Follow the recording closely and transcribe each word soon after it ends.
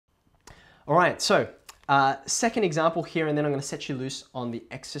All right, so second example here, and then I'm going to set you loose on the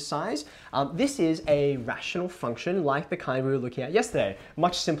exercise. This is a rational function like the kind we were looking at yesterday,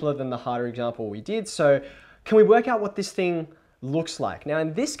 much simpler than the harder example we did. So can we work out what this thing looks like? Now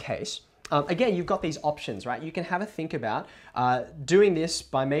in this case, again, you've got these options, right? You can have a think about doing this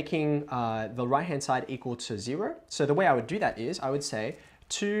by making the right-hand side equal to 0. So the way I would do that is I would say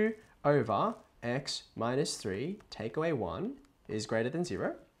 2 over x minus 3 take away 1 is greater than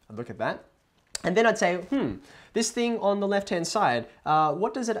 0. I'd look at that. And then I'd say, this thing on the left-hand side,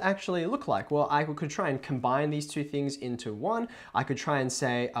 what does it actually look like? Well, I could try and combine these two things into one. I could try and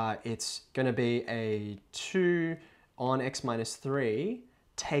say it's going to be a 2 on x minus 3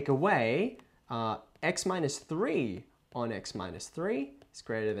 take away x minus 3 on x minus 3 is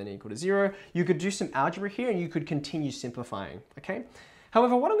greater than or equal to 0. You could do some algebra here and you could continue simplifying, okay?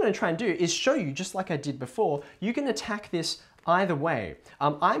 However, what I'm going to try and do is show you, just like I did before, you can attack this either way.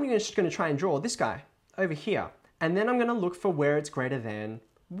 I'm just going to try and draw this guy over here, and then I'm going to look for where it's greater than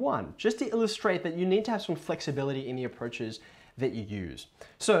 1, just to illustrate that you need to have some flexibility in the approaches that you use.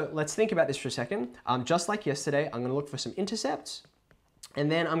 So let's think about this for a second. Just like yesterday, I'm going to look for some intercepts,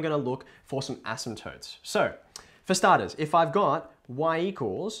 and then I'm going to look for some asymptotes. So for starters, if I've got y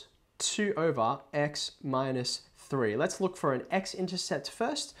equals 2 over x minus 3, let's look for an x-intercept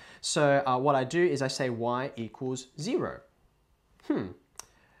first. So what I do is I say y equals 0.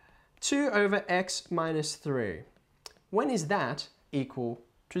 2 over x minus 3. When is that equal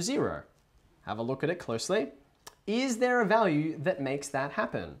to 0? Have a look at it closely. Is there a value that makes that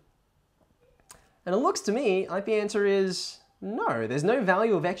happen? And it looks to me like the answer is no. There's no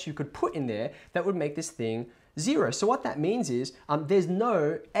value of x you could put in there that would make this thing 0. So what that means is there's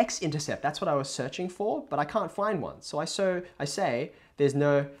no x-intercept. That's what I was searching for, but I can't find one. So I say there's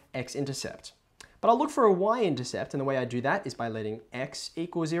no x-intercept. But I'll look for a y-intercept, and the way I do that is by letting x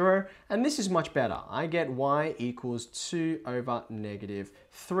equal 0, and this is much better. I get y equals 2 over negative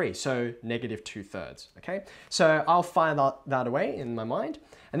 3, so negative 2/3, okay? So I'll file that away in my mind,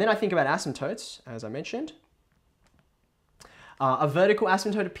 and then I think about asymptotes, as I mentioned. A vertical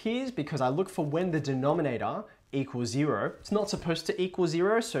asymptote appears because I look for when the denominator equals 0. It's not supposed to equal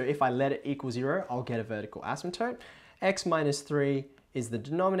 0, so if I let it equal 0, I'll get a vertical asymptote. X minus 3 is the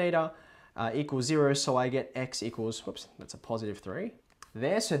denominator. Equals 0, so I get x equals, whoops, that's a positive 3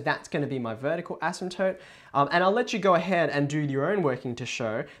 there, so that's going to be my vertical asymptote. And I'll let you go ahead and do your own working to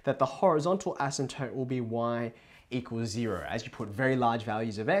show that the horizontal asymptote will be y equals 0. As you put very large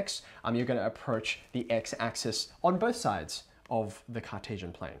values of x, you're going to approach the x-axis on both sides of the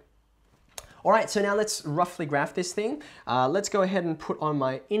Cartesian plane. All right, so now let's roughly graph this thing. Let's go ahead and put on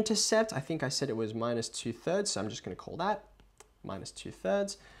my intercept. I think I said it was minus 2/3, so I'm just going to call that minus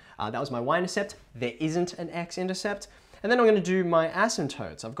 2/3. That was my y-intercept. There isn't an x-intercept. And then I'm going to do my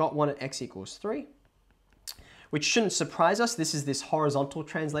asymptotes. I've got one at x equals 3, which shouldn't surprise us. This is this horizontal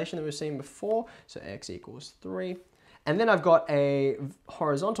translation that we've seen before. So x equals 3. And then I've got a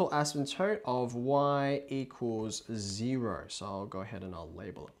horizontal asymptote of y equals 0. So I'll go ahead and I'll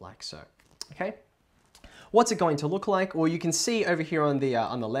label it like so. Okay. What's it going to look like? Well, you can see over here on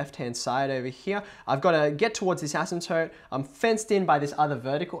the left-hand side over here, I've got to get towards this asymptote. I'm fenced in by this other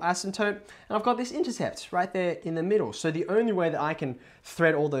vertical asymptote, and I've got this intercept right there in the middle. So the only way that I can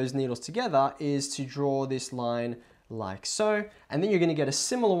thread all those needles together is to draw this line like so, and then you're going to get a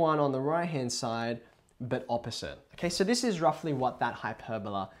similar one on the right-hand side, but opposite. Okay, so this is roughly what that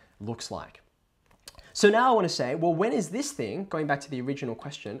hyperbola looks like. So now I want to say, well, when is this thing, going back to the original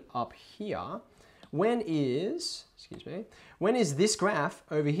question up here, when is this graph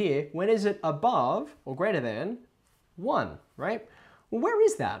over here, when is it above or greater than 1, right? Well, where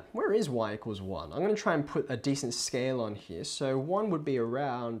is that? Where is y equals 1? I'm going to try and put a decent scale on here. So 1 would be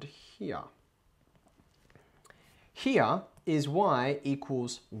around here. Here is y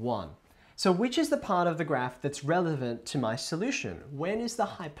equals 1. So which is the part of the graph that's relevant to my solution? When is the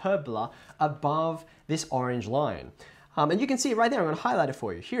hyperbola above this orange line? And you can see it right there. I'm going to highlight it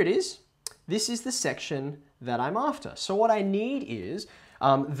for you. Here it is. This is the section that I'm after. So what I need is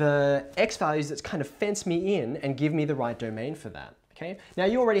the x values that's kind of fence me in and give me the right domain for that. Okay. Now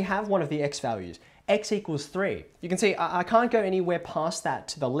you already have one of the x values. X equals 3. You can see I can't go anywhere past that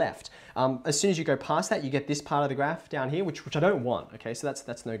to the left. As soon as you go past that, you get this part of the graph down here, which I don't want. Okay, so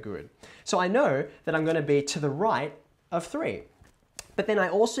that's no good. So I know that I'm going to be to the right of 3. But then I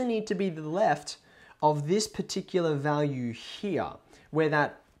also need to be to the left of this particular value here,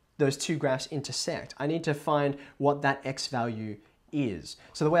 where those two graphs intersect. I need to find what that x value is.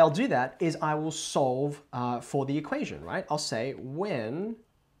 So the way I'll do that is I will solve for the equation, right? I'll say when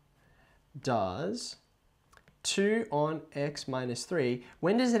does 2 on x minus 3,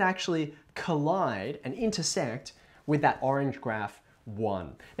 when does it actually collide and intersect with that orange graph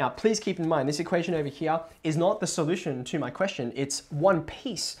 1? Now, please keep in mind, this equation over here is not the solution to my question. It's one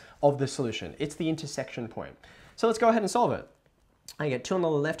piece of the solution. It's the intersection point. So let's go ahead and solve it. I get 2 on the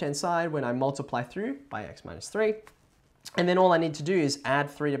left-hand side when I multiply through by x minus 3. And then all I need to do is add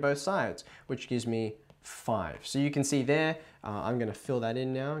 3 to both sides, which gives me 5. So you can see there, I'm going to fill that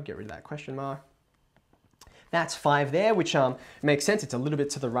in now, get rid of that question mark. That's 5 there, which makes sense. It's a little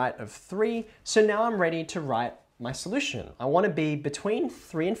bit to the right of 3. So now I'm ready to write my solution. I want to be between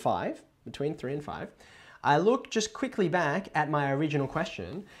 3 and 5, I look just quickly back at my original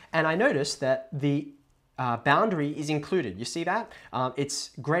question, and I notice that the boundary is included. You see that? It's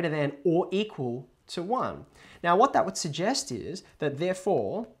greater than or equal to 1. Now, what that would suggest is that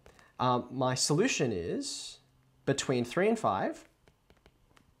therefore, my solution is between 3 and 5.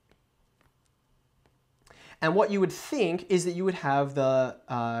 And what you would think is that you would have the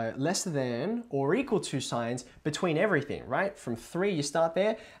less than or equal to signs between everything, right? From 3, you start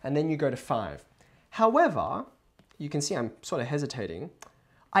there, and then you go to 5. However, you can see I'm sort of hesitating.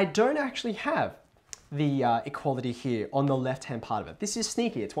 I don't actually have the equality here on the left-hand part of it. This is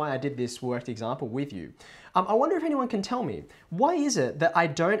sneaky. It's why I did this worked example with you. I wonder if anyone can tell me, why is it that I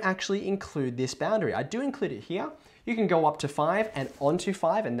don't actually include this boundary? I do include it here. You can go up to 5 and onto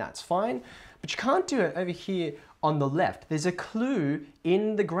 5, and that's fine. But you can't do it over here on the left. There's a clue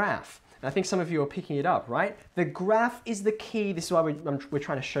in the graph. And I think some of you are picking it up, right? The graph is the key. This is why we're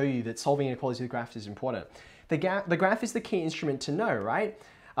trying to show you that solving inequalities with graphs is important. The graph is the key instrument to know, right?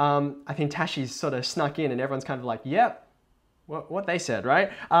 I think Tashi's sort of snuck in and everyone's kind of like, yep, what they said,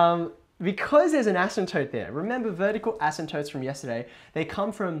 right? Because there's an asymptote there. Remember vertical asymptotes from yesterday, they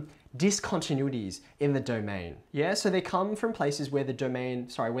come from discontinuities in the domain. Yeah, so they come from places where where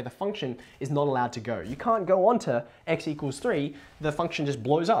the function is not allowed to go. You can't go on to x equals 3, the function just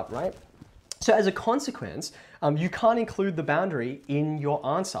blows up, right? So as a consequence, you can't include the boundary in your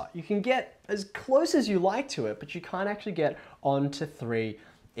answer. You can get as close as you like to it, but you can't actually get onto 3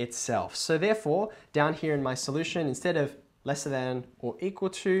 itself. So therefore, down here in my solution, instead of lesser than or equal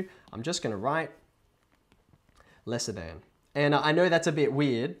to, I'm just going to write lesser than. And I know that's a bit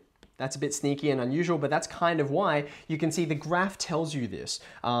weird. That's a bit sneaky and unusual, but that's kind of why you can see the graph tells you this.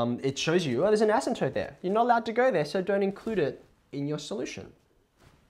 It shows you, oh, there's an asymptote there. You're not allowed to go there, so don't include it in your solution.